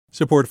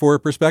Support for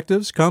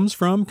Perspectives comes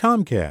from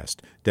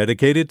Comcast,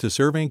 dedicated to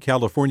serving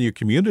California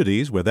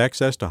communities with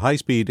access to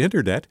high-speed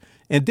internet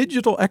and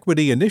digital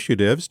equity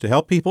initiatives to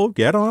help people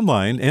get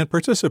online and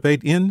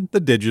participate in the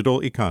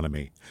digital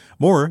economy.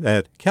 More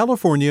at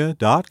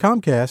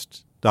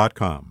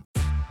california.comcast.com.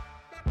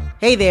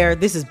 Hey there,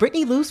 this is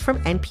Brittany Luce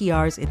from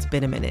NPR's It's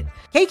Been a Minute.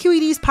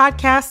 KQED's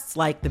podcasts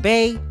like The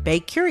Bay,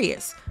 Bay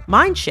Curious,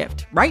 Mind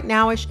Shift, Right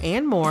Nowish,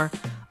 and more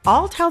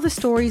all tell the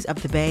stories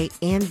of the Bay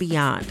and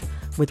beyond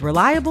with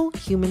reliable,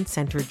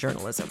 human-centered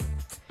journalism.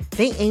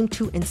 They aim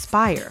to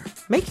inspire,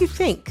 make you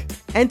think,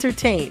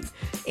 entertain,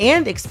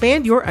 and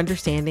expand your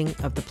understanding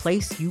of the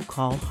place you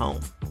call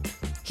home.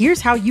 Here's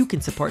how you can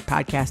support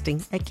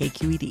podcasting at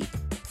KQED.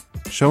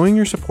 Showing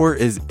your support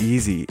is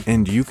easy,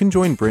 and you can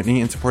join Brittany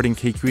in supporting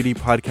KQED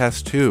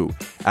Podcast too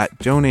at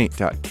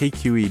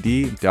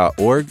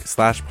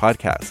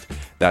donate.kqed.org/podcast.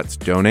 That's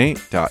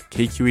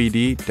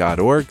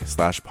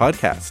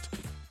donate.kqed.org/podcast.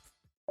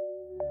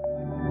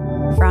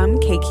 From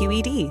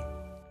KQED.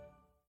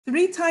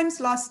 3 times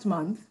last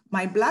month,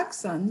 my Black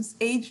sons,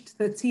 aged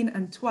 13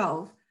 and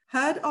 12,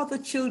 heard other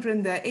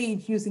children their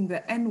age using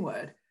the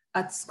N-word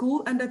at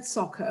school and at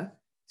soccer,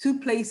 2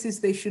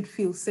 places they should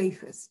feel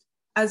safest.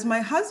 As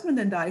my husband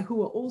and I,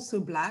 who are also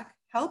Black,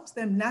 helped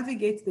them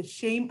navigate the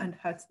shame and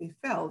hurt they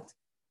felt,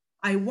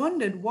 I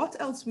wondered what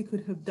else we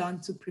could have done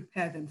to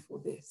prepare them for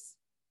this.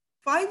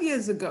 5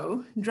 years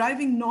ago,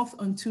 driving north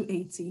on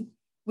 280,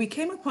 we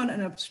came upon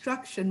an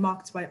obstruction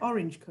marked by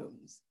orange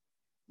cones.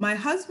 My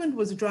husband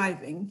was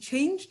driving,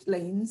 changed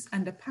lanes,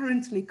 and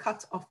apparently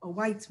cut off a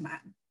white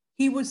man.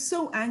 He was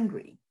so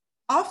angry.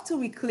 After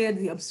we cleared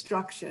the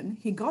obstruction,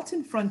 he got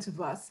in front of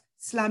us,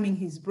 slamming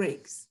his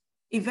brakes.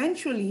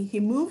 Eventually,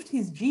 he moved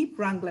his Jeep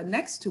Wrangler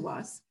next to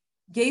us,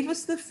 gave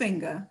us the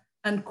finger,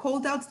 and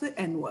called out the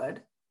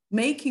N-word,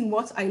 making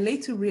what I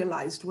later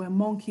realized were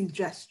monkey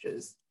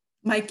gestures.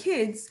 My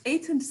kids,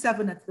 8 and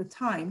 7 at the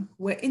time,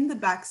 were in the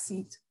back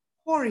seat,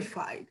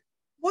 horrified.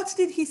 What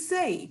did he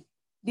say?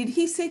 Did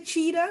he say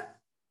cheetah?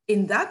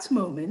 In that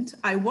moment,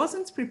 I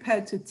wasn't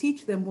prepared to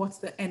teach them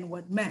what the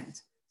N-word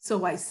meant,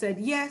 so I said,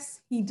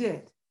 yes, he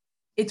did.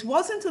 It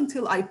wasn't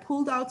until I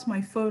pulled out my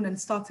phone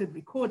and started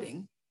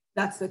recording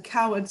that the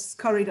cowards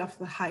scurried off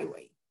the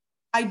highway.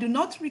 I do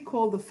not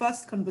recall the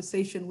first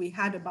conversation we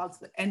had about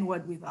the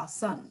N-word with our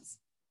sons.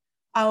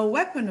 Our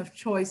weapon of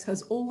choice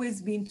has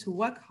always been to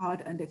work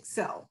hard and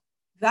excel.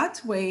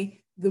 That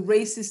way, the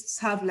racists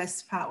have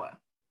less power.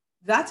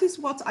 That is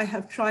what I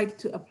have tried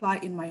to apply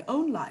in my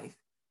own life,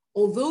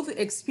 although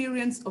the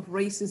experience of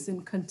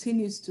racism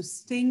continues to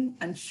sting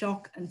and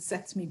shock and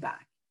set me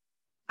back.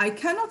 I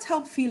cannot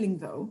help feeling,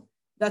 though,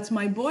 that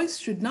my boys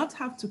should not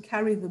have to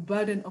carry the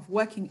burden of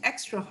working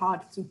extra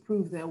hard to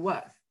prove their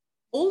worth.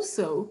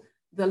 Also,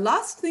 the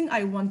last thing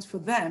I want for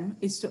them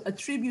is to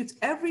attribute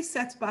every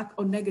setback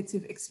or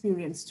negative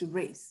experience to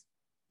race.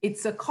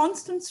 It's a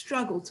constant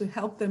struggle to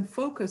help them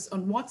focus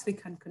on what they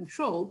can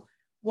control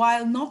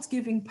while not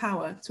giving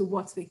power to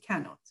what they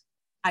cannot.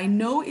 I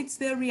know it's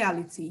their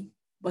reality,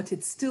 but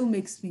it still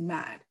makes me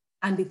mad,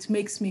 and it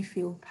makes me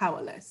feel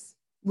powerless.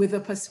 With a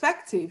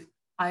perspective,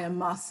 I am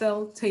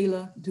Marcelle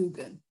Taylor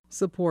Dougan.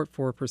 Support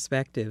for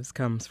Perspectives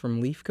comes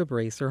from Leif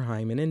Cabraser,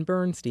 Hyman, and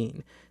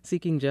Bernstein,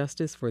 seeking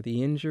justice for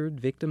the injured,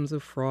 victims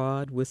of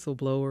fraud,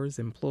 whistleblowers,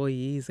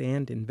 employees,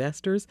 and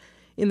investors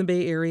in the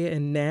Bay Area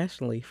and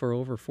nationally for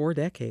over 4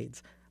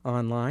 decades.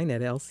 Online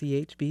at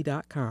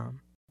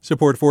lchb.com.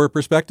 Support for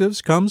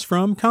Perspectives comes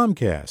from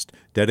Comcast,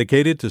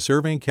 dedicated to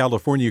serving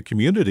California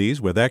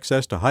communities with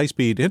access to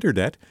high-speed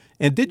internet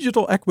and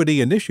digital equity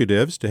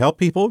initiatives to help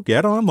people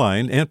get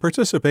online and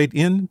participate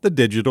in the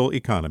digital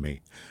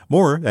economy.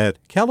 More at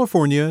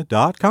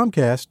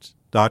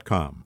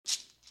california.comcast.com.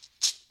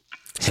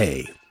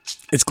 Hey,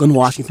 it's Glenn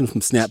Washington from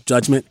Snap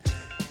Judgment,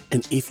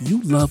 and if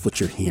you love what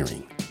you're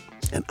hearing,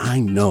 and I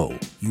know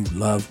you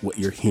love what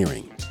you're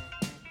hearing,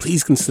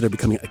 please consider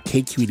becoming a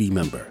KQED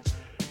member.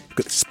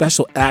 Get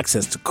special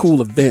access to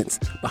cool events,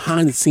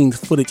 behind-the-scenes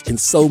footage, and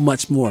so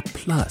much more.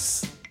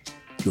 Plus,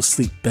 you'll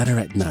sleep better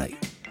at night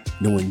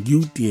knowing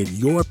you did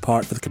your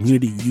part for the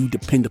community you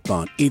depend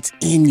upon. It's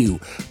in you.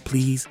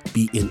 Please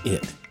be in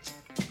it.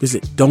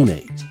 Visit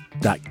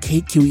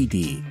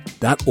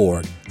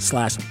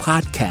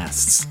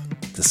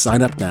donate.kqed.org/podcasts to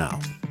sign up now.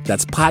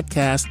 That's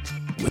podcast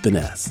with an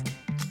S.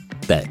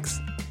 Thanks.